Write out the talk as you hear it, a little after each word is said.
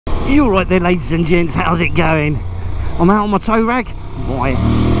You alright there, ladies and gents, how's it going? I'm out on my tow rag, my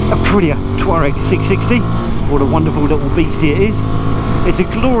Aprilia Tuareg 660. What a wonderful little beastie it is. It's a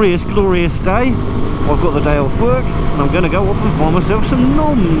glorious, glorious day. I've got the day off work and I'm going to go off and find myself some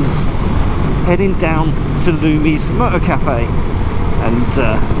noms. Heading down to Loomies Moto Cafe and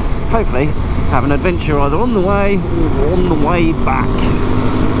hopefully have an adventure either on the way or on the way back.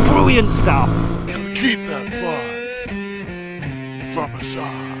 Brilliant stuff. Keep that bud. Drop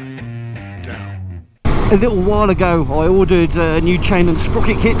aside. Down. A little while ago I ordered new chain and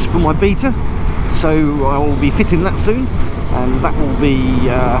sprocket kits for my Beta, so I'll be fitting that soon, and that will be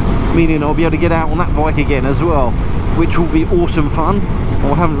meaning I'll be able to get out on that bike again as well, which will be awesome fun.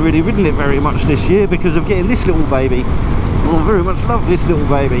 I haven't really ridden it very much this year because of getting this little baby. Well, I very much love this little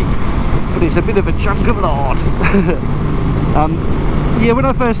baby, but it's a bit of a chunk of lard. Yeah, when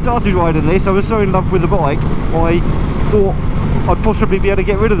I first started riding this, I was so in love with the bike, I thought I'd possibly be able to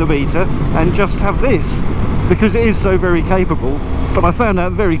get rid of the Beta and just have this, because it is so very capable. But I found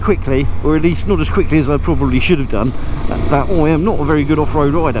out very quickly, or at least not as quickly as I probably should have done, that I am not a very good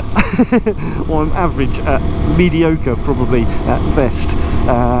off-road rider. I'm average at mediocre, probably at best.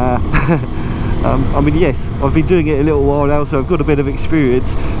 I mean, yes, I've been doing it a little while now, so I've got a bit of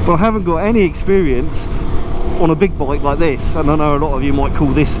experience, but I haven't got any experience on a big bike like this. And I know a lot of you might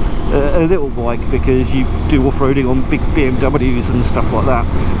call this a little bike because you do off-roading on big BMWs and stuff like that,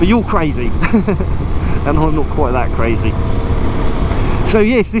 but you're crazy and I'm not quite that crazy. So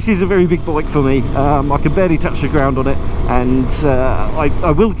yes, this is a very big bike for me. I can barely touch the ground on it, and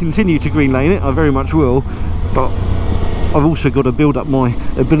I will continue to green lane it, I very much will, but I've also got to build up my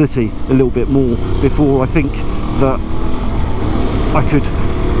ability a little bit more before I think that I could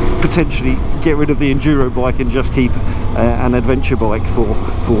potentially get rid of the enduro bike and just keep an adventure bike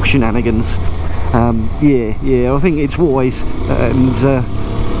for shenanigans. Yeah, I think it's wise, and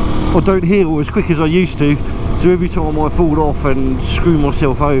I don't heal as quick as I used to, so every time I fall off and screw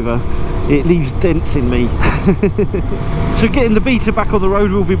myself over, it leaves dents in me. So getting the Beta back on the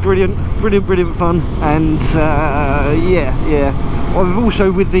road will be brilliant fun. And yeah, I've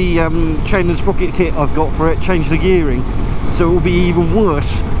also, with the chain and sprocket kit I've got for it, changed the gearing, so it will be even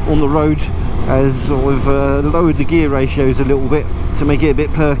worse on the road, as I've lowered the gear ratios a little bit to make it a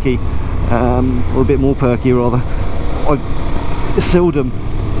bit perky, or a bit more perky rather. I seldom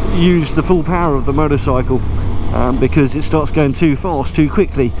use the full power of the motorcycle because it starts going too fast too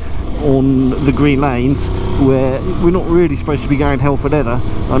quickly on the green lanes, where we're not really supposed to be going hell for leather.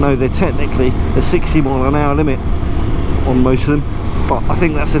 I know they're technically a 60 mile an hour limit on most of them, but I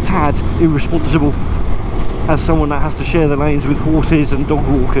think that's a tad irresponsible as someone that has to share the lanes with horses and dog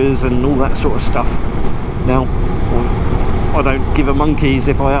walkers and all that sort of stuff. Now, I don't give a monkeys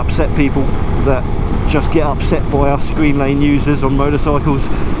if I upset people that just get upset by us green lane users on motorcycles,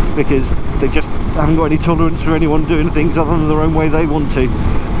 because they just haven't got any tolerance for anyone doing things other than their own way they want to.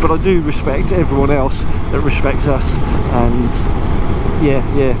 But I do respect everyone else that respects us, and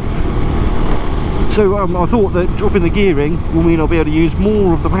yeah. So I thought that dropping the gearing will mean I'll be able to use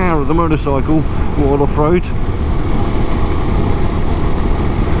more of the power of the motorcycle while off-road,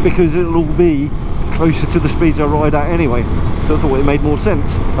 because it'll all be closer to the speeds I ride at anyway. So I thought it made more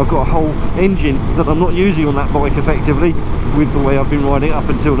sense. I've got a whole engine that I'm not using on that bike effectively with the way I've been riding it up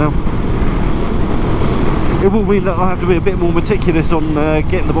until now. It will mean that I have to be a bit more meticulous on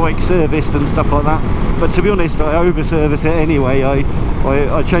getting the bike serviced and stuff like that, but to be honest, I over-service it anyway.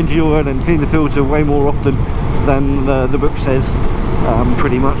 I change the oil and clean the filter way more often than the book says,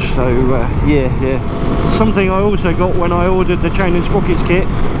 pretty much. So yeah. Something I also got when I ordered the chain and sprockets kit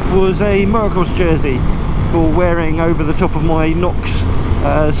was a motocross jersey for wearing over the top of my Nox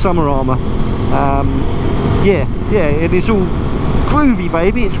summer armour. Yeah, and it's all groovy,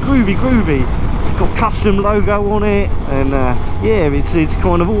 baby. It's groovy. It's got custom logo on it, and yeah, it's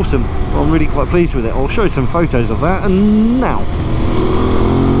kind of awesome. I'm really quite pleased with it. I'll show you some photos of that, and now.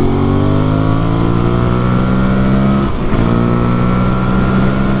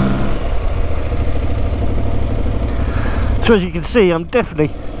 So as you can see, I'm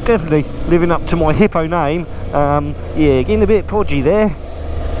definitely living up to my Hippo name. Yeah, getting a bit podgy there.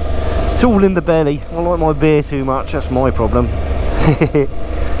 It's all in the belly. I like my beer too much, that's my problem.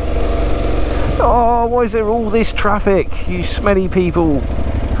 Oh, why is there all this traffic? You smelly people,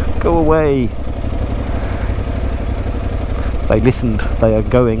 go away. They listened, they are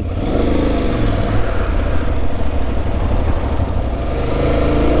going.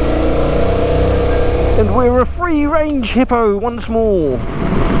 And we're a free range Hippo once more.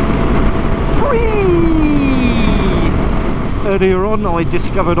 Free! Earlier on I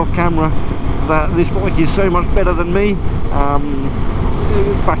discovered off camera that this bike is so much better than me.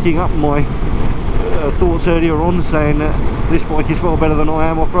 backing up my thoughts earlier on, saying that this bike is far better than I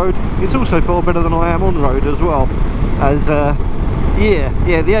am off-road. It's also far better than I am on-road as well, as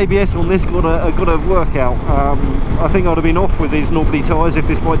yeah, the ABS on this got a workout. I think I'd have been off with these knobbly tyres if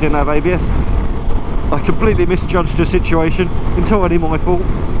this bike didn't have ABS. I completely misjudged the situation, entirely my fault,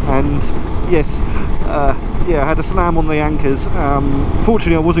 and yes, yeah, I had a slam on the anchors.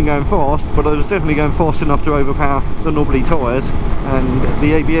 Fortunately I wasn't going fast, but I was definitely going fast enough to overpower the knobbly tyres, and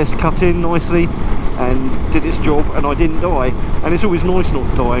the ABS cut in nicely and did its job, and I didn't die. And it's always nice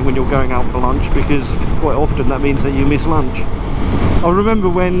not dying when you're going out for lunch, because quite often that means that you miss lunch. I remember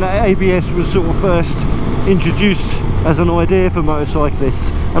when ABS was sort of first introduced as an idea for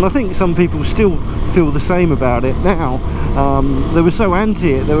motorcyclists, and I think some people still feel the same about it now. They were so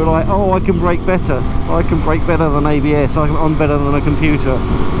anti it. They were like, oh, I can brake better, I can brake better than ABS, I'm better than a computer.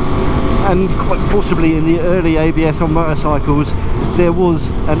 And quite possibly in the early ABS on motorcycles there was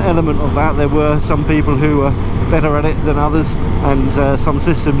an element of that. There were some people who were better at it than others, and some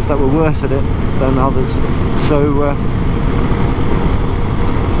systems that were worse at it than others. So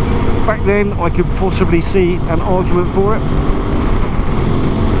back then I could possibly see an argument for it,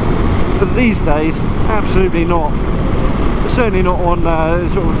 but these days absolutely not. Certainly not on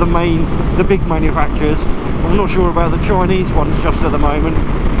sort of the big manufacturers. I'm not sure about the Chinese ones just at the moment,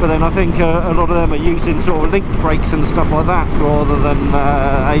 but then I think a lot of them are using sort of linked brakes and stuff like that rather than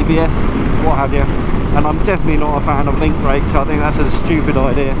ABS, what have you. And I'm definitely not a fan of link brakes. I think that's a stupid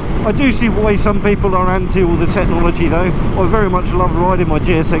idea. I do see why some people are anti all the technology though. I very much love riding my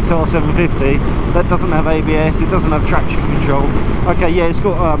GSX-R 750. That doesn't have ABS, it doesn't have traction control. Okay, yeah, it's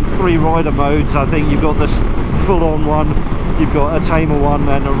got 3 rider modes. I think you've got this full-on one, you've got a tamer one,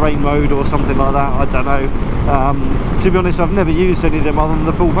 and a rain mode or something like that. I don't know. To be honest, I've never used any of them other than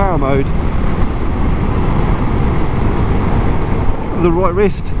the full power mode. The right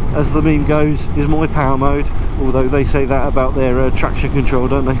wrist, as the meme goes, is my power mode, although they say that about their traction control,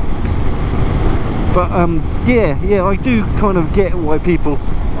 don't they? But yeah, I do kind of get why people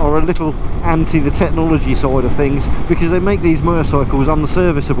are a little anti the technology side of things, because they make these motorcycles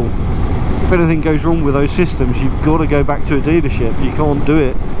unserviceable. If anything goes wrong with those systems, you've got to go back to a dealership. You can't do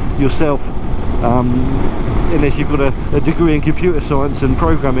it yourself unless you've got a degree in computer science and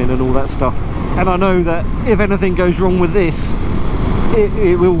programming and all that stuff. And I know that if anything goes wrong with this,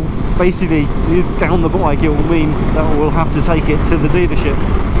 it will basically, down the bike, it will mean that we'll have to take it to the dealership,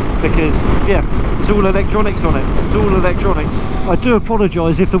 because yeah, it's all electronics on it. It's all electronics. I do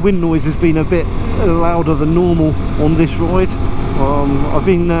apologise if the wind noise has been a bit louder than normal on this ride. I've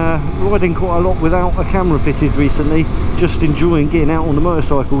been riding quite a lot without a camera fitted recently, just enjoying getting out on the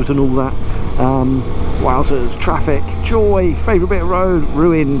motorcycles and all that. Wowzers, traffic, joy, favourite bit of road,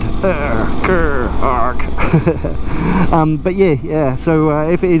 ruined, but yeah, so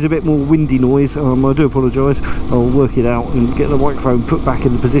if it is a bit more windy noise, I do apologise. I'll work it out and get the microphone put back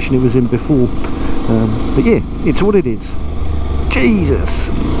in the position it was in before. But yeah, it's what it is. Jesus,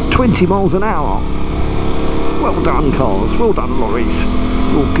 20 miles an hour. Well done, cars, well done, lorries.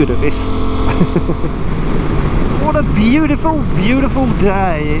 You're good at this. What a beautiful, beautiful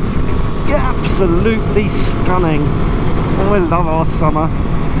day. It's absolutely stunning. Oh, I love our summer.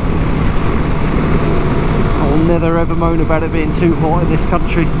 I'll never ever moan about it being too hot in this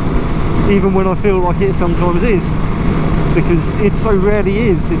country, even when I feel like it sometimes is, because it so rarely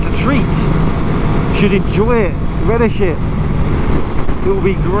is. It's a treat. You should enjoy it, relish it. It will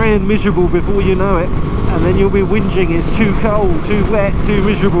be grey and miserable before you know it, and then you'll be whinging it's too cold, too wet, too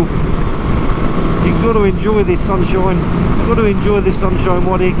miserable. So you've got to enjoy this sunshine. You've got to enjoy this sunshine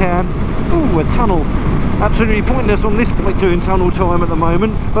while you can. Ooh, a tunnel. Absolutely pointless on this bike doing tunnel time at the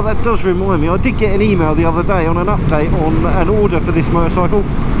moment, but that does remind me, I did get an email the other day on an update on an order for this motorcycle.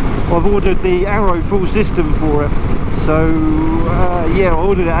 I've ordered the Arrow full system for it. So yeah, I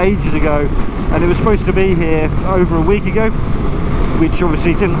ordered it ages ago, and it was supposed to be here over a week ago, which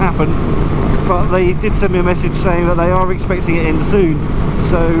obviously didn't happen, but they did send me a message saying that they are expecting it in soon.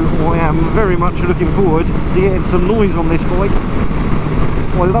 So I am very much looking forward to getting some noise on this bike.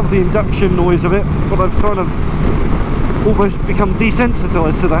 I love the induction noise of it, but I've kind of almost become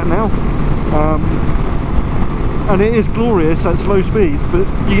desensitised to that now. And it is glorious at slow speeds, but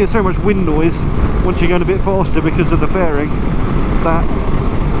you get so much wind noise once you're going a bit faster because of the fairing, that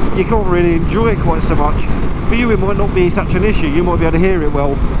you can't really enjoy it quite so much. For you it might not be such an issue, you might be able to hear it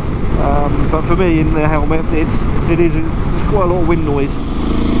well, but for me in the helmet it's quite a lot of wind noise.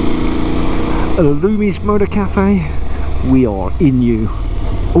 Loomies Moto Cafe, we are in you.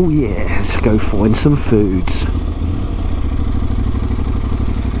 Oh yeah, let's go find some foods.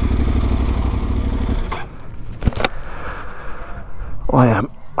 I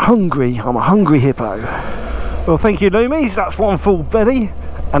am hungry. I'm a hungry hippo. Well, thank you, Loomies. That's one full belly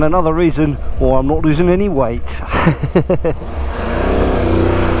and another reason why I'm not losing any weight.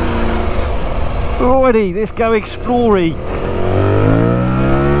 Alrighty, let's go exploring.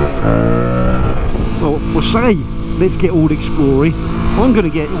 Well, we'll say let's get all exploring. I'm going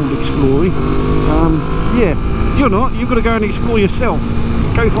to get all exploring. Yeah, you're not. You've got to go and explore yourself.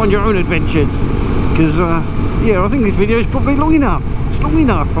 Go find your own adventures. Because, yeah, I think this video is probably long enough. It's long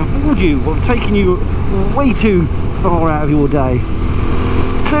enough. I've bored you. I've taken you way too far out of your day.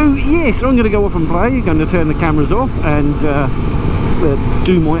 So, yes, I'm going to go off and play. I'm going to turn the cameras off and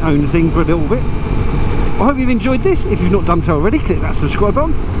do my own thing for a little bit. I hope you've enjoyed this. If you've not done so already, click that subscribe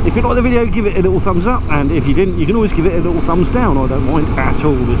button. If you like the video, give it a little thumbs up, and if you didn't, you can always give it a little thumbs down. I don't mind at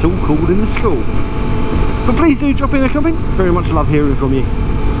all. It's all cool in the school. But please do drop in a comment. Very much love hearing from you.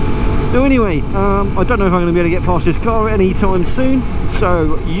 So anyway, I don't know if I'm going to be able to get past this car any time soon,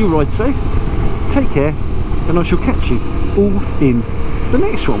 so you ride safe, take care, and I shall catch you all in the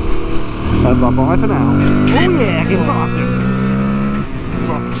next one. Bye bye for now. Oh yeah, I can pass it.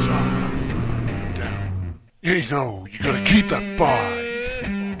 Rubber side down. You know, you gotta keep that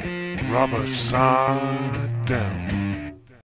bike. Rubber side down.